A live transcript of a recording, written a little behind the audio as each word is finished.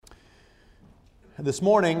This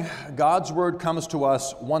morning, God's Word comes to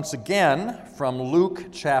us once again from Luke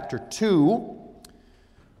chapter 2.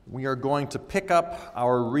 We are going to pick up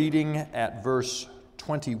our reading at verse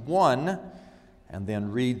 21 and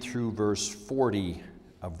then read through verse 40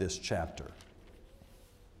 of this chapter.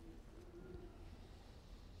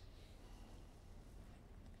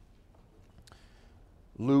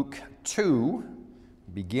 Luke 2,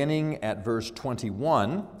 beginning at verse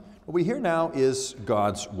 21, what we hear now is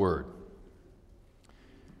God's Word.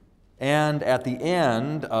 And at the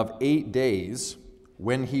end of 8 days,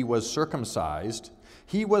 when he was circumcised,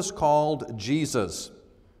 he was called Jesus,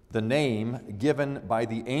 the name given by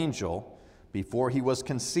the angel before he was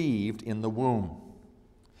conceived in the womb.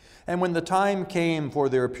 And when the time came for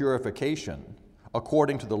their purification,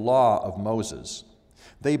 according to the law of Moses,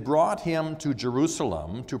 they brought him to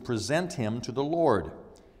Jerusalem to present him to the Lord,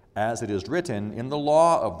 as it is written in the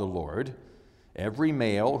law of the Lord, "Every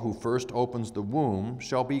male who first opens the womb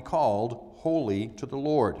shall be called holy to the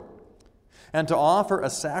Lord," and to offer a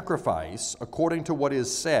sacrifice according to what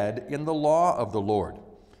is said in the law of the Lord,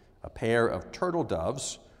 a pair of turtle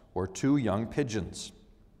doves or 2 young pigeons.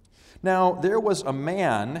 Now there was a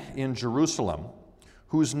man in Jerusalem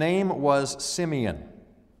whose name was Simeon,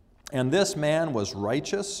 and this man was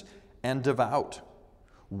righteous and devout,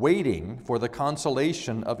 waiting for the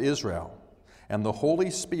consolation of Israel. And the Holy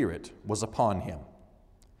Spirit was upon him.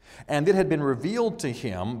 And it had been revealed to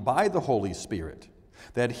him by the Holy Spirit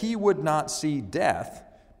that he would not see death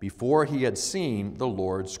before he had seen the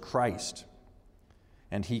Lord's Christ.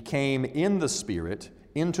 And he came in the Spirit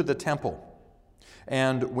into the temple.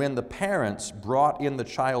 And when the parents brought in the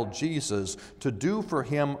child Jesus to do for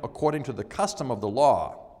him according to the custom of the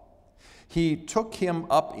law, he took him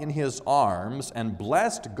up in his arms and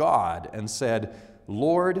blessed God and said,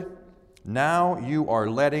 "Lord, now you are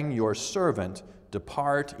letting your servant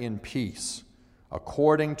depart in peace,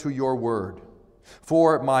 according to your word.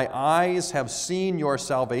 For my eyes have seen your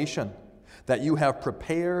salvation, that you have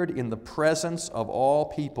prepared in the presence of all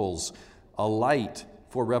peoples a light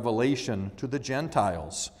for revelation to the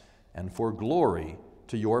Gentiles and for glory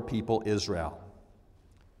to your people Israel."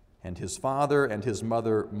 And his father and his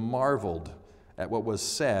mother marveled at what was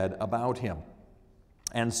said about him.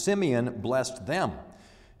 And Simeon blessed them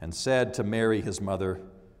and said to Mary his mother,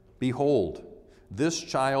 "Behold, this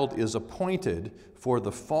child is appointed for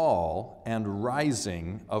the fall and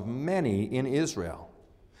rising of many in Israel,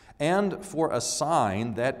 and for a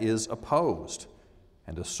sign that is opposed,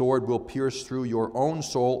 and a sword will pierce through your own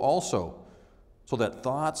soul also, so that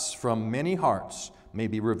thoughts from many hearts may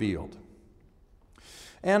be revealed."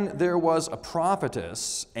 And there was a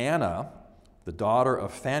prophetess, Anna, the daughter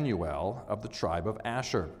of Phanuel of the tribe of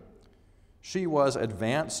Asher. She was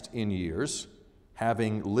advanced in years,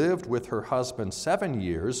 having lived with her husband 7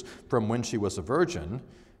 years from when she was a virgin,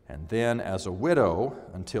 and then as a widow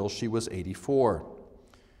until she was 84.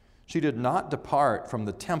 She did not depart from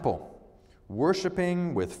the temple,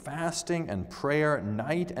 worshiping with fasting and prayer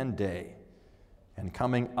night and day. And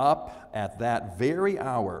coming up at that very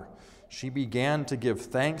hour, she began to give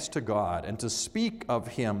thanks to God and to speak of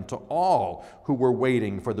him to all who were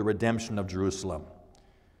waiting for the redemption of Jerusalem.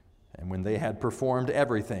 And when they had performed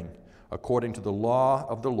everything according to the law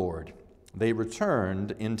of the Lord, they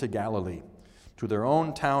returned into Galilee, to their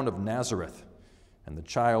own town of Nazareth. And the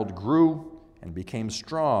child grew and became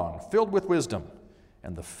strong, filled with wisdom,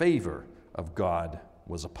 and the favor of God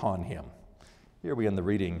was upon him. Here we end the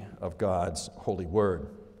reading of God's holy word.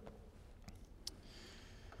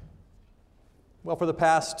 Well, for the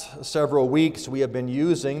past several weeks, we have been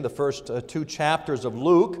using the first 2 chapters of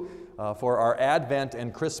Luke for our Advent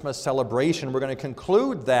and Christmas celebration. We're going to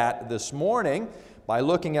conclude that this morning by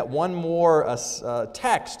looking at one more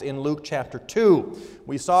text in Luke chapter 2.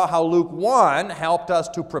 We saw how Luke 1 helped us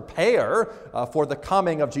to prepare for the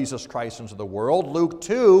coming of Jesus Christ into the world. Luke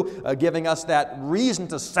 2 giving us that reason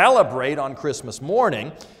to celebrate on Christmas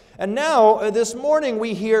morning. And now, this morning,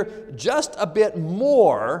 we hear just a bit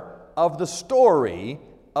more of the story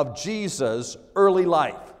of Jesus' early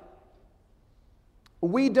life.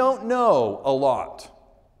 We don't know a lot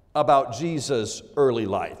about Jesus' early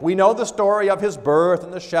life. We know the story of his birth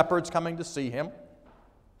and the shepherds coming to see him.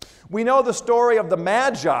 We know the story of the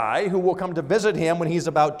Magi who will come to visit him when he's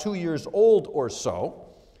about 2 years old or so.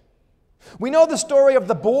 We know the story of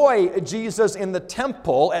the boy Jesus in the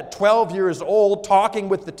temple at 12 years old talking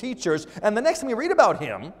with the teachers, and the next thing we read about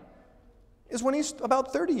him is when he's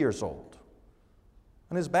about 30 years old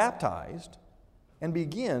and is baptized and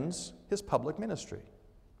begins his public ministry.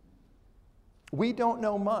 We don't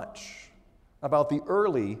know much about the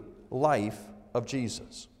early life of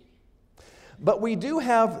Jesus. But we do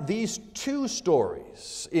have these two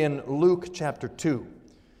stories in Luke chapter 2.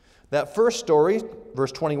 That first story,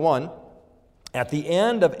 verse 21, at the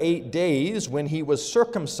end of 8 days, when he was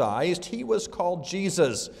circumcised, he was called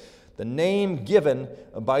Jesus, the name given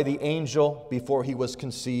by the angel before he was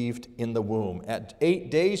conceived in the womb. At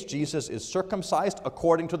 8 days, Jesus is circumcised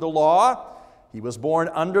according to the law. He was born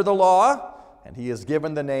under the law, and he is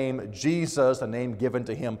given the name Jesus, the name given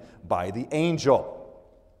to him by the angel.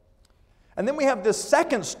 And then we have this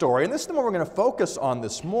second story, and this is the one we're going to focus on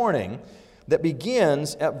this morning, that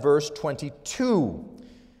begins at verse 22.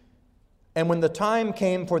 And when the time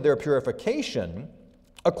came for their purification,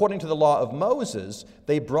 according to the law of Moses,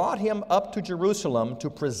 they brought him up to Jerusalem to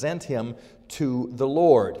present him to the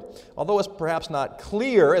Lord. Although it's perhaps not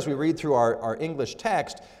clear as we read through our English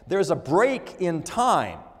text, there's a break in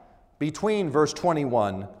time between verse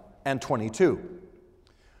 21 and 22.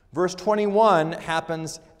 Verse 21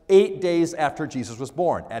 happens 8 days after Jesus was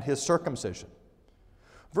born, at his circumcision.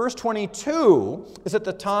 Verse 22 is at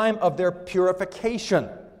the time of their purification.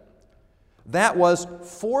 That was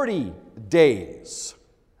 40 days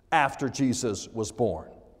after Jesus was born,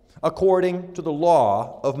 according to the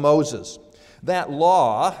law of Moses. That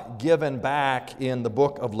law given back in the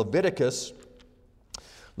book of Leviticus,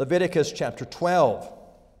 Leviticus chapter 12.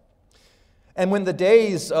 And when the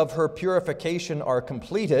days of her purification are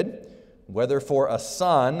completed, whether for a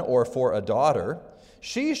son or for a daughter,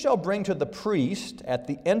 she shall bring to the priest at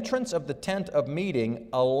the entrance of the tent of meeting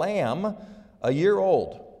a lamb a year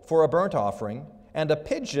old for a burnt offering, and a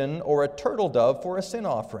pigeon or a turtle dove for a sin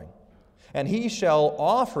offering. And he shall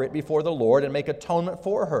offer it before the Lord and make atonement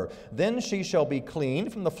for her. Then she shall be clean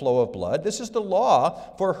from the flow of blood. This is the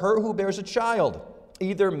law for her who bears a child,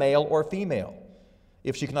 either male or female.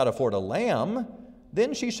 If she cannot afford a lamb,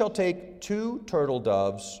 then she shall take 2 turtle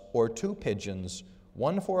doves or 2 pigeons,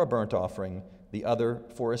 one for a burnt offering, the other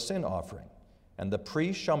for a sin offering. And the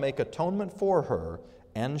priest shall make atonement for her,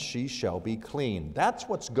 and she shall be clean. That's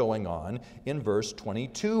what's going on in verse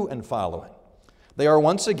 22 and following. They are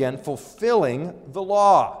once again fulfilling the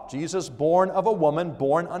law. Jesus, born of a woman,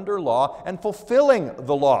 born under law, and fulfilling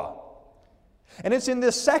the law. And it's in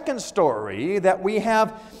this second story that we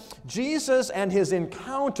have Jesus and his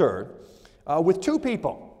encounter with 2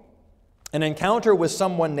 people. An encounter with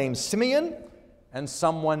someone named Simeon and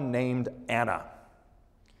someone named Anna.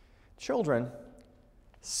 Children,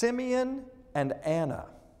 Simeon and Anna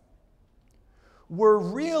were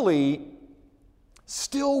really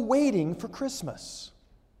still waiting for Christmas.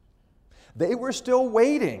 They were still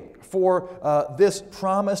waiting for this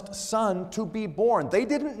promised son to be born. They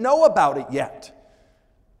didn't know about it yet.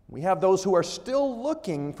 We have those who are still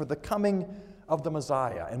looking for the coming of the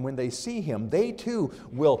Messiah. And when they see him, they too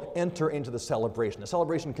will enter into the celebration. The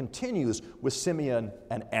celebration continues with Simeon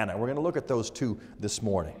and Anna. We're going to look at those 2 this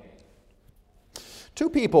morning. 2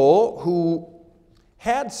 people who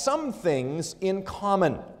had some things in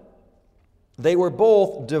common. They were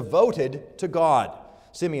both devoted to God.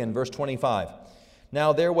 Simeon, verse 25.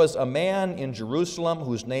 Now there was a man in Jerusalem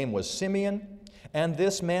whose name was Simeon, and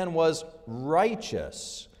this man was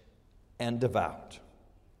righteous and devout.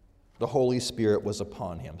 The Holy Spirit was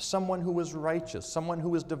upon him. Someone who was righteous, someone who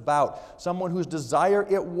was devout, someone whose desire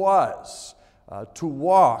it was to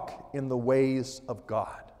walk in the ways of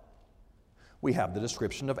God. We have the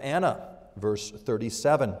description of Anna, verse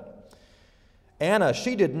 37. Anna,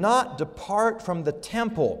 she did not depart from the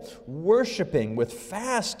temple, worshiping with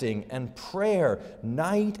fasting and prayer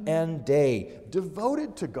night and day,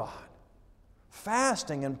 devoted to God.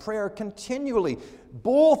 Fasting and prayer continually,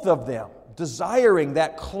 both of them desiring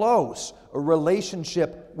that close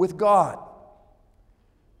relationship with God.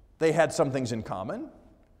 They had some things in common,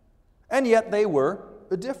 and yet they were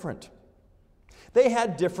different. They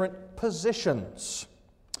had different positions.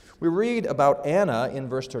 We read about Anna in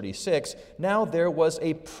verse 36. Now there was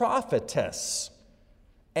a prophetess,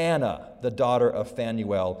 Anna, the daughter of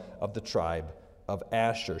Phanuel of the tribe of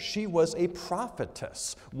Asher. She was a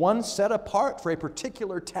prophetess, one set apart for a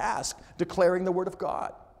particular task, declaring the word of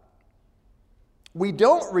God. We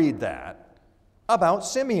don't read that about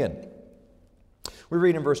Simeon. We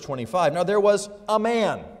read in verse 25, now there was a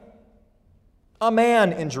man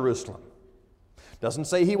in Jerusalem. Doesn't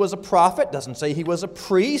say he was a prophet, doesn't say he was a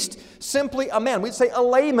priest, simply a man. We'd say a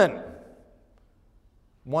layman,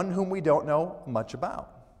 one whom we don't know much about.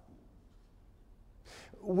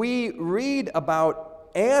 We read about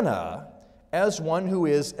Anna as one who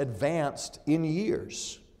is advanced in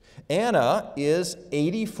years. Anna is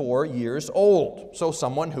 84 years old, so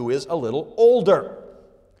someone who is a little older.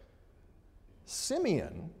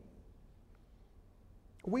 Simeon,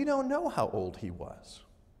 we don't know how old he was.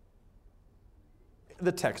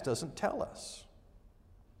 The text doesn't tell us.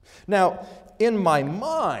 Now, in my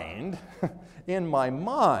mind,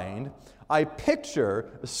 I picture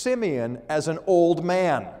Simeon as an old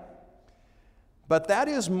man. But that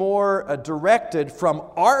is more directed from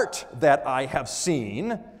art that I have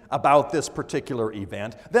seen about this particular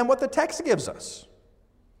event than what the text gives us.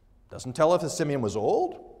 Doesn't tell us if Simeon was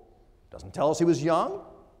old. Doesn't tell us he was young.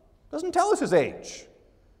 Doesn't tell us his age.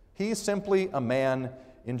 He's simply a man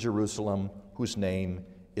in Jerusalem whose name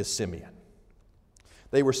is Simeon.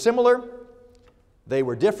 They were similar, they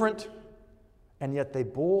were different, and yet they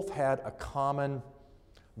both had a common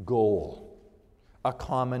goal, a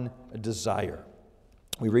common desire.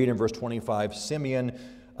 We read in verse 25, Simeon,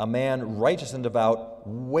 a man righteous and devout,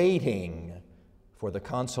 waiting for the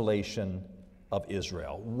consolation of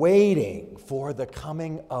Israel, waiting for the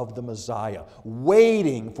coming of the Messiah,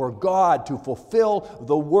 waiting for God to fulfill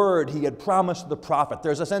the word he had promised the prophet.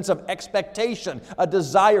 There's a sense of expectation, a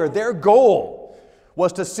desire. Their goal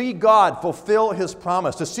was to see God fulfill his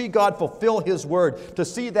promise, to see God fulfill his word, to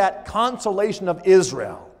see that consolation of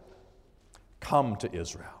Israel come to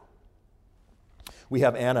Israel. We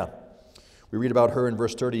have Anna. We read about her in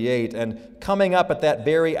verse 38. And coming up at that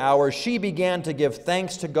very hour, she began to give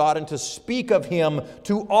thanks to God and to speak of him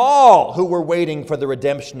to all who were waiting for the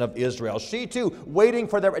redemption of Israel. She too, waiting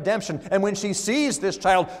for their redemption. And when she sees this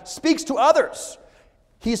child, speaks to others.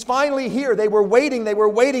 He's finally here. They were waiting, they were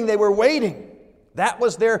waiting, they were waiting. That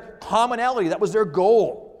was their commonality. That was their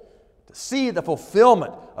goal. To see the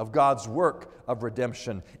fulfillment of God's work of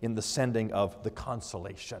redemption in the sending of the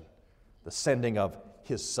consolation, the sending of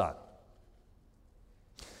his Son.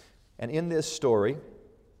 And in this story,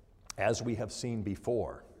 as we have seen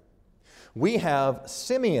before, we have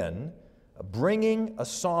Simeon bringing a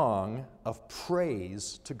song of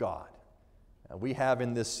praise to God. And we have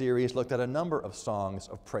in this series looked at a number of songs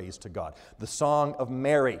of praise to God. The song of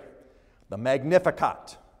Mary, the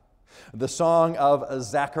Magnificat, the song of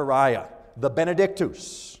Zechariah, the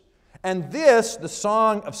Benedictus. And this, the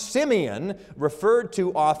song of Simeon, referred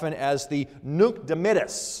to often as the Nunc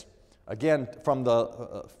Dimittis. Again, from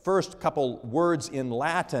the first couple words in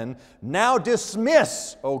Latin, now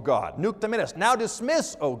dismiss, O God, Nunc Dimittis, now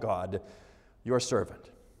dismiss, O God, your servant.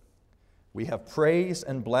 We have praise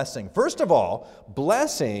and blessing. First of all,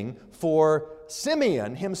 blessing for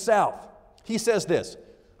Simeon himself. He says this,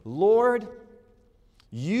 Lord,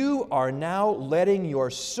 you are now letting your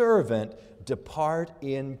servant depart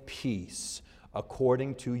in peace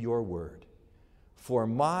according to your word. For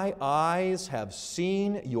my eyes have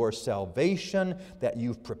seen your salvation that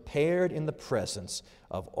you've prepared in the presence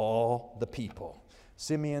of all the people.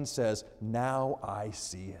 Simeon says, now I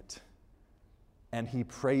see it. And he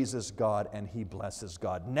praises God and he blesses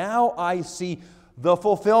God. Now I see the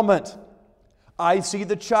fulfillment. I see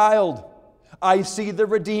the child. I see the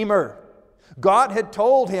Redeemer. God had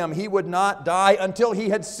told him he would not die until he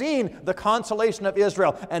had seen the consolation of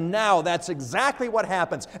Israel. And now that's exactly what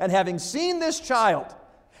happens. And having seen this child,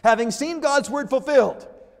 having seen God's word fulfilled,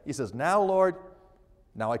 he says, now, Lord,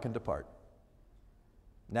 now I can depart.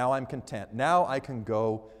 Now I'm content. Now I can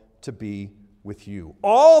go to be with you.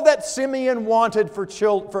 All that Simeon wanted for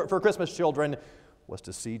Christmas children was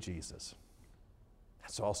to see Jesus.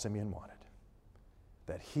 That's all Simeon wanted.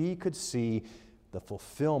 That he could see the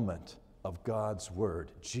fulfillment of God's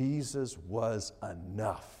word. Jesus was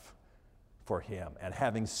enough for him. And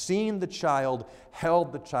having seen the child,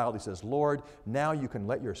 held the child, he says, Lord, now you can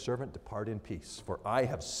let your servant depart in peace, for I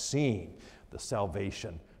have seen the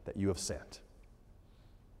salvation that you have sent.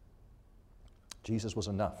 Jesus was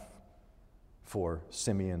enough for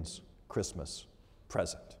Simeon's Christmas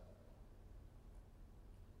present.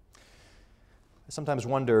 I sometimes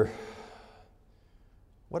wonder,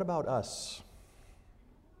 what about us?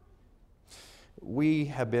 We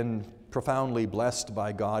have been profoundly blessed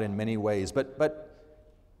by God in many ways, but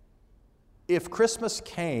if Christmas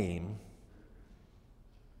came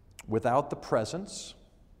without the presents,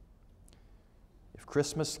 if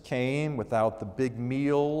Christmas came without the big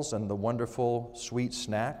meals and the wonderful sweet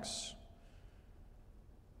snacks,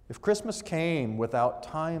 if Christmas came without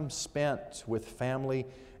time spent with family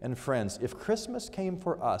and friends, if Christmas came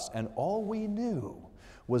for us and all we knew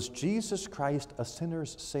was Jesus Christ, a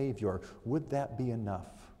sinner's Savior, would that be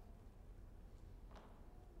enough?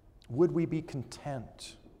 Would we be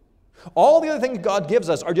content? All the other things God gives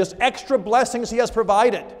us are just extra blessings He has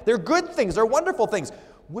provided. They're good things, they're wonderful things.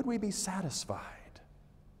 Would we be satisfied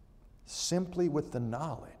simply with the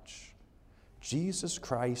knowledge Jesus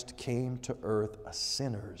Christ came to earth a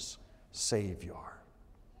sinner's Savior?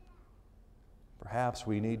 Perhaps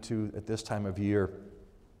we need to, at this time of year,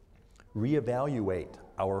 reevaluate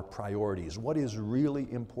our priorities. What is really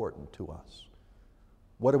important to us?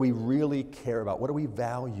 What do we really care about? What do we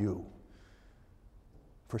value?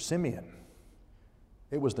 For Simeon,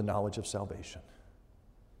 it was the knowledge of salvation.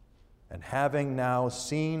 And having now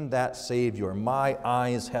seen that Savior, my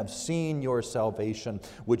eyes have seen your salvation,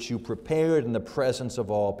 which you prepared in the presence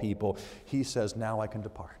of all people, he says, now I can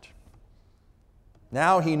depart.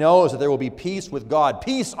 Now he knows that there will be peace with God,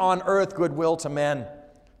 peace on earth, goodwill to men,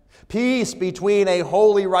 peace between a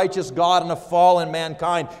holy, righteous God and a fallen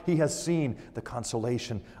mankind. He has seen the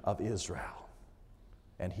consolation of Israel,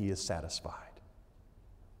 and he is satisfied.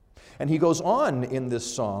 And he goes on in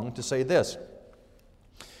this song to say this,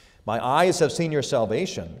 my eyes have seen your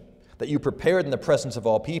salvation, that you prepared in the presence of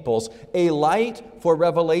all peoples, a light for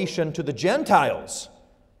revelation to the Gentiles,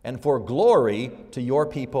 and for glory to your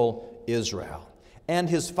people Israel. And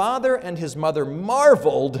his father and his mother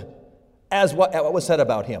marveled at what was said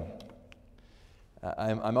about him.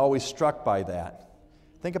 I'm always struck by that.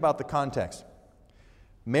 Think about the context.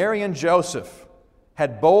 Mary and Joseph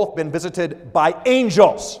had both been visited by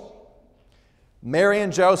angels. Mary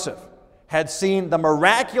and Joseph had seen the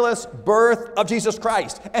miraculous birth of Jesus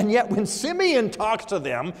Christ. And yet when Simeon talks to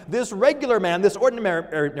them, this regular man, this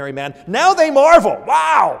ordinary man, now they marvel.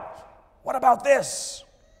 Wow! What about this?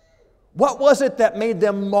 What was it that made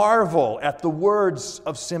them marvel at the words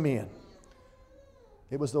of Simeon?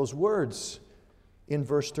 It was those words in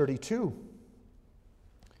verse 32.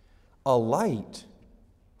 A light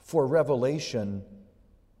for revelation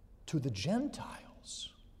to the Gentiles.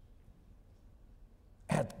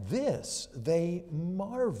 At this they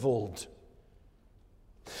marveled.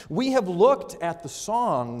 We have looked at the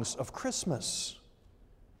songs of Christmas.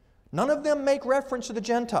 None of them make reference to the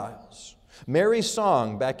Gentiles. Mary's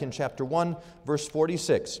song, back in chapter 1, verse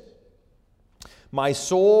 46. My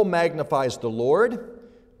soul magnifies the Lord.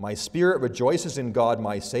 My spirit rejoices in God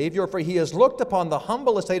my Savior, for he has looked upon the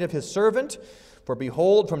humble estate of his servant. For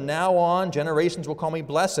behold, from now on generations will call me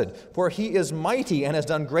blessed. For he is mighty and has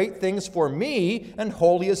done great things for me, and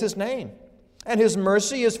holy is his name. And his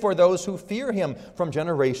mercy is for those who fear him from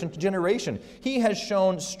generation to generation. He has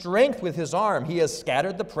shown strength with his arm. He has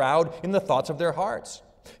scattered the proud in the thoughts of their hearts.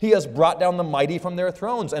 He has brought down the mighty from their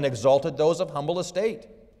thrones and exalted those of humble estate.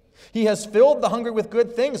 He has filled the hungry with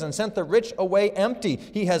good things and sent the rich away empty.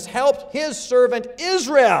 He has helped his servant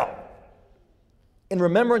Israel in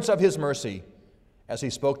remembrance of his mercy, as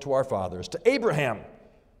he spoke to our fathers, to Abraham,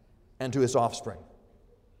 and to his offspring.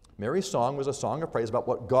 Mary's song was a song of praise about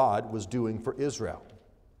what God was doing for Israel.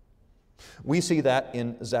 We see that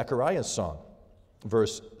in Zechariah's song,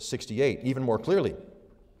 verse 68, even more clearly.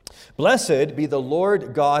 Blessed be the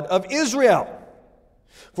Lord God of Israel,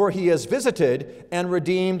 for he has visited and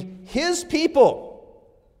redeemed his people,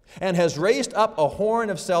 and has raised up a horn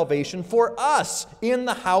of salvation for us in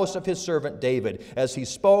the house of his servant David, as he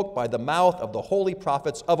spoke by the mouth of the holy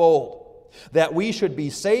prophets of old, that we should be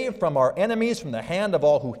saved from our enemies, from the hand of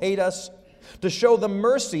all who hate us, to show the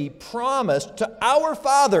mercy promised to our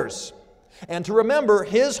fathers, and to remember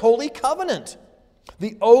his holy covenant,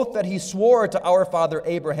 the oath that he swore to our father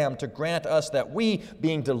Abraham, to grant us that we,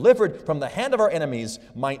 being delivered from the hand of our enemies,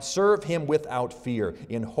 might serve him without fear,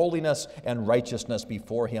 in holiness and righteousness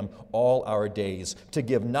before him all our days, to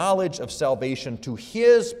give knowledge of salvation to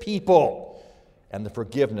his people and the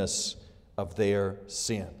forgiveness of their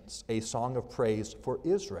sins. A song of praise for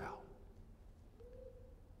Israel.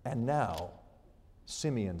 And now,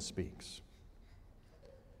 Simeon speaks.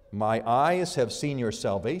 My eyes have seen your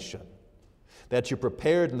salvation, that you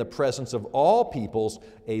prepared in the presence of all peoples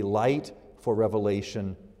a light for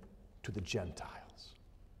revelation to the Gentiles.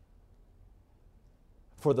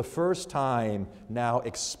 For the first time now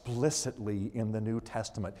explicitly in the New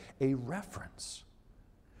Testament, a reference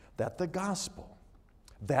that the gospel,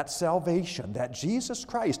 that salvation, that Jesus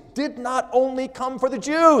Christ did not only come for the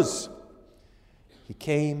Jews, he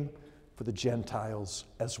came for the Gentiles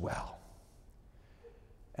as well.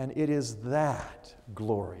 And it is that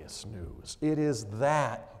glorious news, it is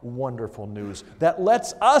that wonderful news that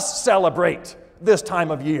lets us celebrate this time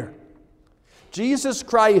of year. Jesus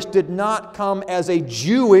Christ did not come as a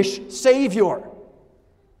Jewish Savior.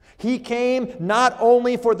 He came not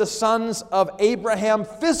only for the sons of Abraham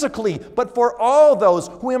physically, but for all those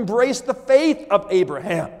who embrace the faith of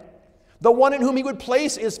Abraham. The one in whom he would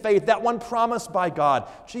place his faith, that one promised by God.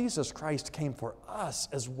 Jesus Christ came for us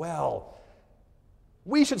as well.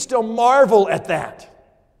 We should still marvel at that,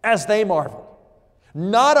 as they marveled.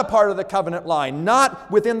 Not a part of the covenant line, not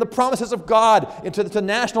within the promises of God to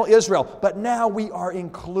national Israel, but now we are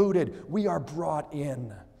included. We are brought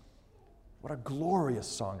in. What a glorious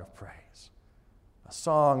song of praise. A a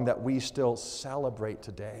song that we still celebrate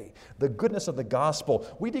today. The goodness of the gospel.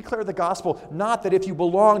 We declare the gospel not that if you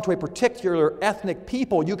belong to a particular ethnic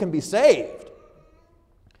people you can be saved,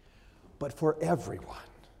 but for everyone.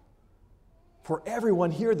 For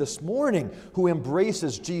everyone here this morning who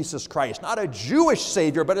embraces Jesus Christ, not a Jewish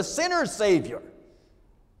Savior, but a sinner's Savior.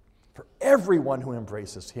 For everyone who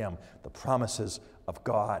embraces Him, the promises of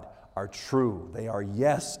God are true. They are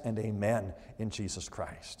yes and amen in Jesus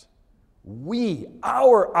Christ.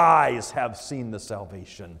 Our eyes have seen the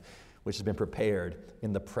salvation which has been prepared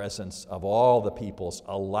in the presence of all the peoples,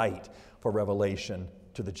 a light for revelation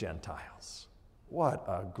to the Gentiles. What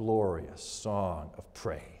a glorious song of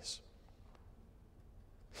praise.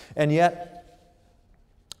 And yet,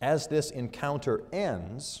 as this encounter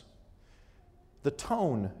ends, the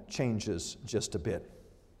tone changes just a bit.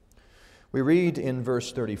 We read in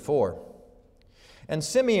verse 34, "And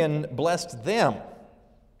Simeon blessed them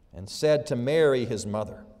and said to Mary his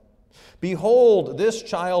mother, 'Behold, this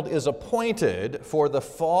child is appointed for the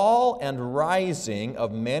fall and rising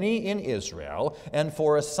of many in Israel, and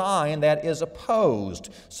for a sign that is opposed,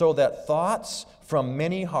 so that thoughts from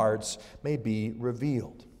many hearts may be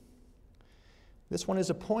revealed.'" This one is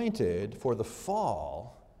appointed for the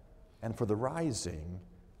fall and for the rising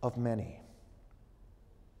of many.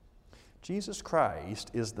 Jesus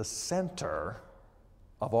Christ is the center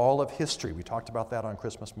of all of history. We talked about that on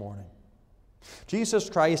Christmas morning. Jesus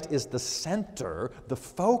Christ is the center, the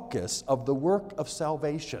focus of the work of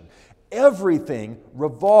salvation. Everything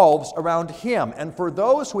revolves around Him. And for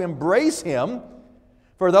those who embrace Him,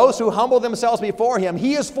 for those who humble themselves before Him,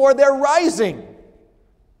 He is for their rising.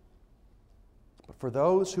 But for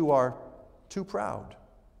those who are too proud,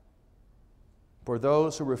 for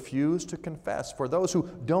those who refuse to confess, for those who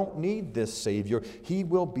don't need this Savior, He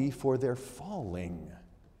will be for their falling.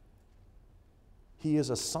 He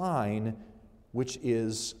is a sign which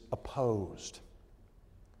is opposed.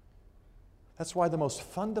 That's why the most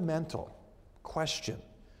fundamental question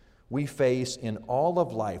we face in all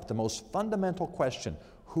of life, the most fundamental question,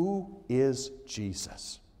 who is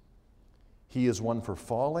Jesus? He is one for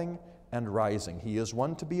falling and rising. He is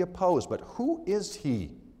one to be opposed, but who is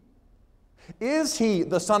He? Is He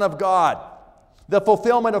the Son of God, the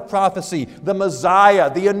fulfillment of prophecy, the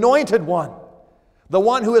Messiah, the Anointed One, the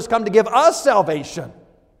one who has come to give us salvation?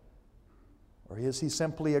 Or is He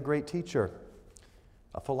simply a great teacher,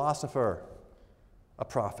 a philosopher, a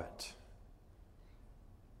prophet?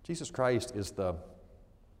 Jesus Christ is the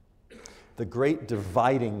great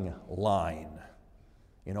dividing line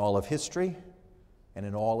in all of history and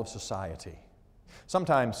in all of society.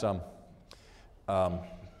 Sometimes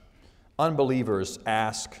unbelievers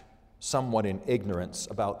ask someone in ignorance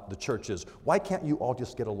about the churches, "Why can't you all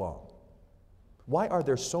just get along? Why are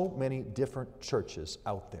there so many different churches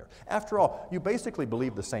out there?" After all, you basically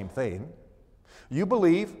believe the same thing. You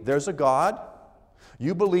believe there's a God.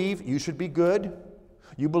 You believe you should be good.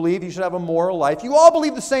 You believe you should have a moral life. You all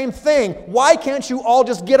believe the same thing. Why can't you all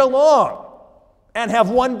just get along and have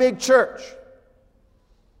one big church?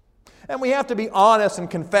 And we have to be honest and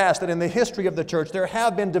confess that in the history of the church there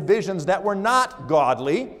have been divisions that were not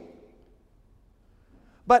godly.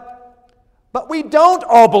 But we don't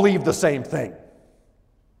all believe the same thing.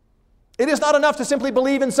 It is not enough to simply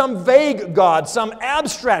believe in some vague God, some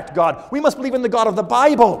abstract God. We must believe in the God of the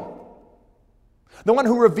Bible, the one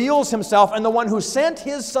who reveals Himself and the one who sent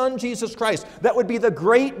His Son, Jesus Christ. That would be the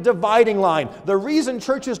great dividing line. The reason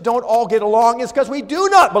churches don't all get along is because we do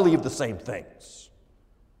not believe the same things.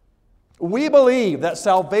 We believe that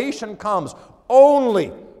salvation comes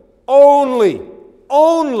only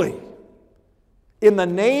in the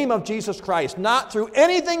name of Jesus Christ, not through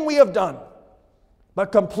anything we have done,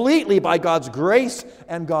 but completely by God's grace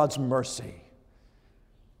and God's mercy.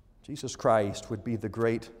 Jesus Christ would be the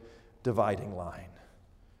great dividing line,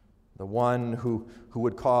 the one who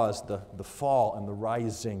would cause the fall and the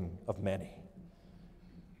rising of many.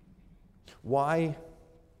 Why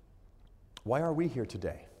are we here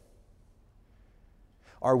today?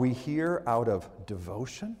 Are we here out of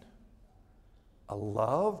devotion, a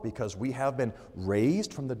love because we have been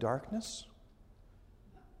raised from the darkness?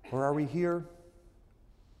 Or are we here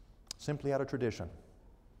simply out of tradition?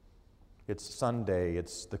 It's Sunday,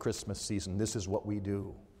 it's the Christmas season, this is what we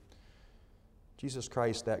do. Jesus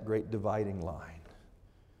Christ, that great dividing line.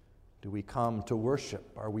 Do we come to worship?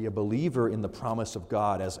 Are we a believer in the promise of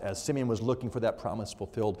God as Simeon was looking for that promise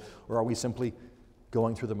fulfilled? Or are we simply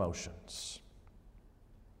going through the motions?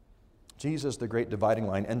 Jesus, the great dividing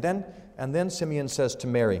line. And then Simeon says to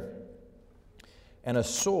Mary, "And a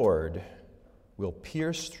sword will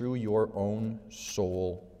pierce through your own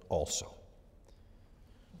soul also."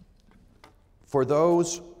 for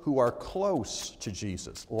those who are close to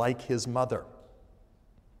Jesus, like his mother.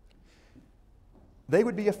 They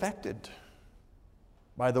would be affected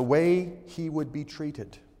by the way he would be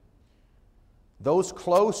treated. Those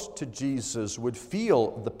close to Jesus would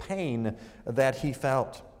feel the pain that he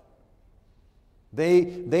felt.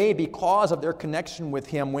 They, because of their connection with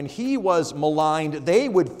him, when he was maligned, they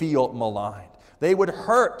would feel maligned. They would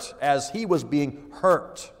hurt as he was being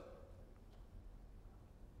hurt.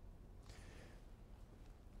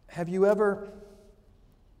 Have you ever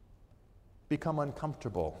become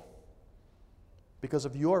uncomfortable because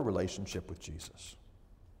of your relationship with Jesus?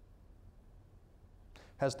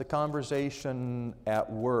 Has the conversation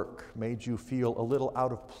at work made you feel a little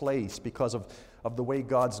out of place because of the way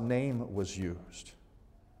God's name was used?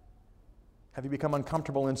 Have you become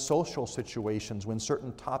uncomfortable in social situations when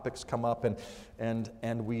certain topics come up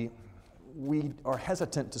and we are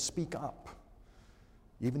hesitant to speak up,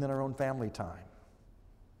 even in our own family time?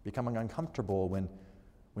 Becoming uncomfortable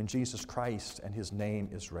when Jesus Christ and his name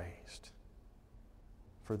is raised.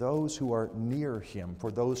 For those who are near him, for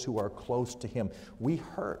those who are close to him, we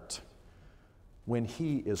hurt when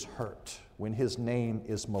he is hurt, when his name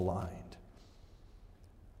is maligned.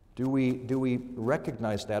 Do we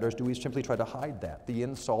recognize that, or do we simply try to hide that? The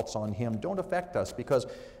insults on him don't affect us because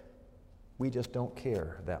we just don't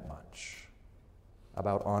care that much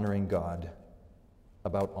about honoring God,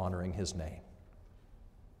 about honoring his name.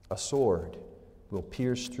 A sword will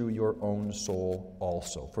pierce through your own soul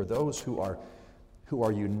also. For those who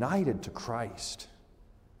are united to Christ,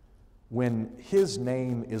 when his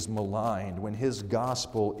name is maligned, when his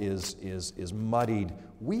gospel is muddied,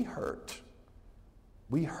 we hurt.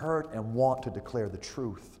 We hurt and want to declare the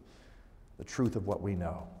truth of what we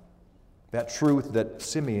know. That truth that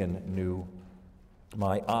Simeon knew,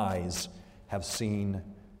 my eyes have seen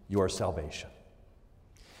your salvation.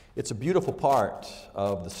 It's a beautiful part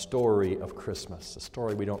of the story of Christmas, a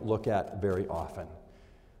story we don't look at very often.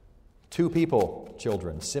 Two people,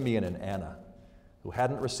 children, Simeon and Anna, who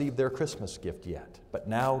hadn't received their Christmas gift yet, but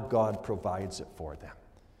now God provides it for them.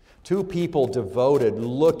 Two people devoted,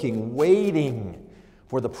 looking, waiting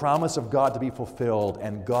for the promise of God to be fulfilled,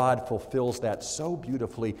 and God fulfills that so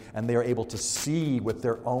beautifully, and they are able to see with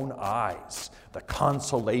their own eyes the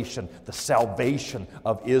consolation, the salvation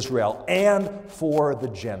of Israel, and for the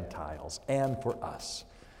Gentiles, and for us.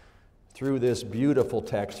 Through this beautiful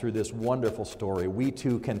text, through this wonderful story, we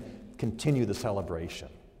too can continue the celebration,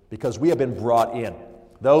 because we have been brought in.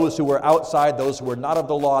 Those who were outside, those who were not of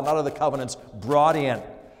the law, not of the covenants, brought in,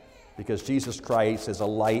 because Jesus Christ is a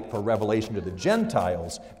light for revelation to the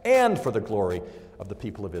Gentiles and for the glory of the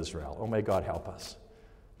people of Israel. Oh, may God help us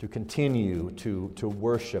to continue to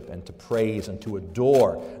worship and to praise and to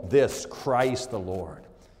adore this Christ the Lord,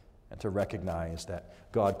 and to recognize that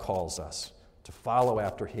God calls us to follow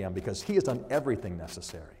after him because he has done everything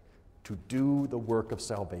necessary to do the work of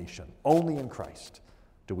salvation. Only in Christ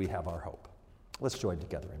do we have our hope. Let's join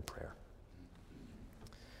together in prayer.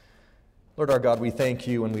 Lord our God, we thank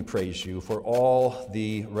you and we praise you for all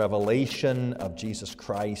the revelation of Jesus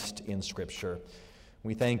Christ in Scripture.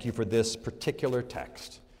 We thank you for this particular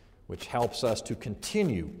text, which helps us to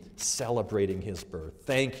continue celebrating his birth.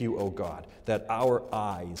 Thank you, O God, that our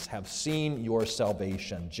eyes have seen your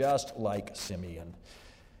salvation, just like Simeon,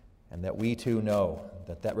 and that we too know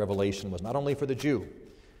that that revelation was not only for the Jew,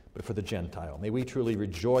 but for the Gentile. May we truly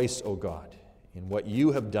rejoice, O God, in what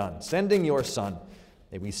you have done, sending your Son.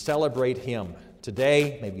 May we celebrate him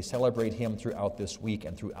today. May we celebrate him throughout this week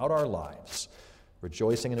and throughout our lives,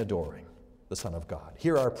 rejoicing and adoring the Son of God.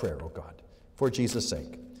 Hear our prayer, O God, for Jesus'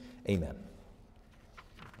 sake. Amen.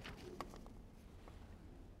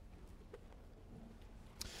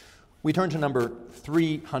 We turn to number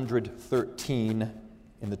 313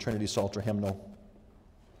 in the Trinity Psalter hymnal.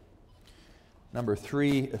 Number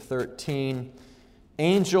 313.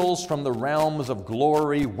 Angels from the realms of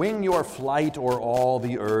glory, wing your flight o'er all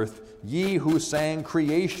the earth. Ye who sang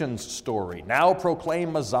creation's story, now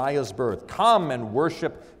proclaim Messiah's birth. Come and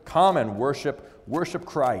worship, worship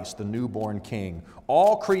Christ, the newborn King.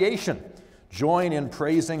 All creation, join in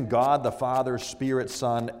praising God the Father, Spirit,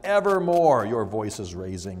 Son, evermore your voices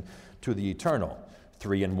raising to the eternal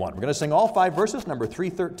 3 in 1. We're going to sing all 5 verses, number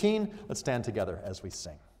 313. Let's stand together as we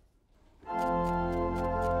sing.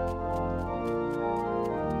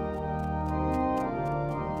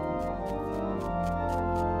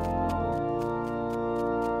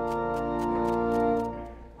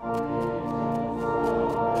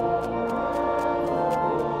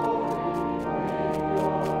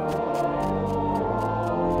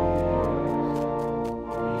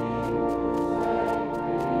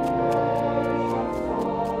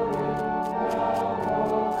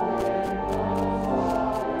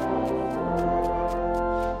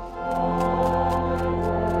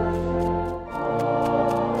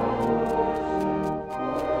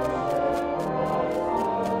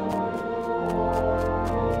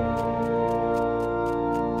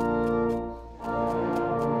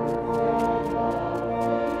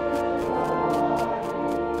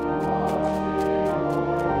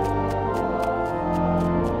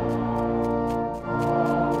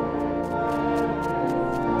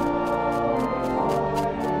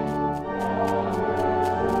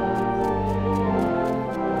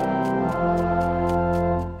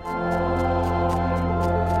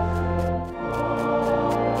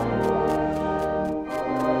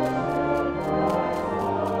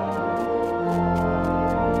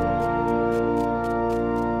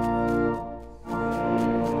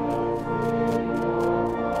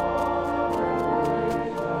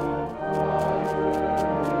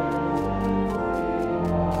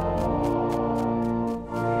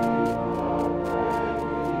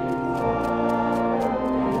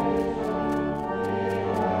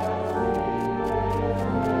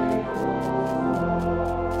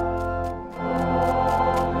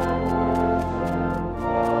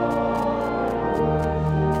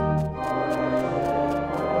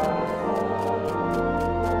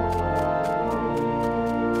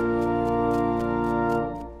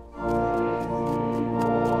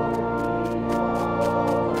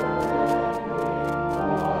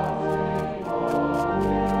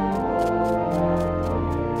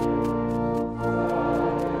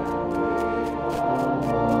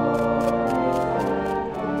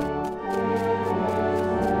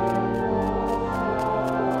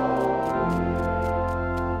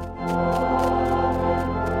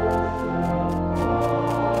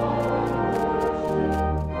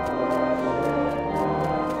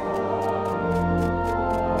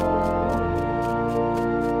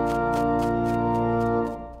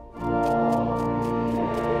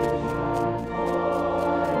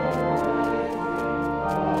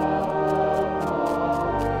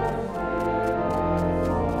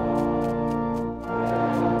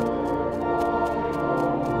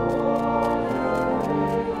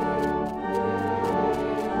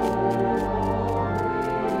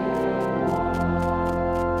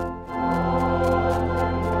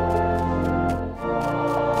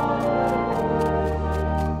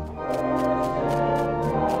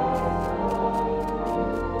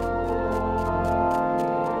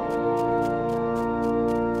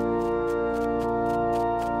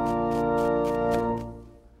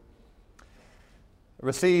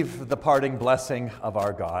 Receive the parting blessing of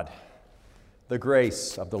our God. The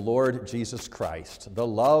grace of the Lord Jesus Christ, the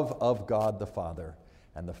love of God the Father,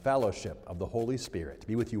 and the fellowship of the Holy Spirit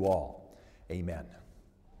be with you all. Amen.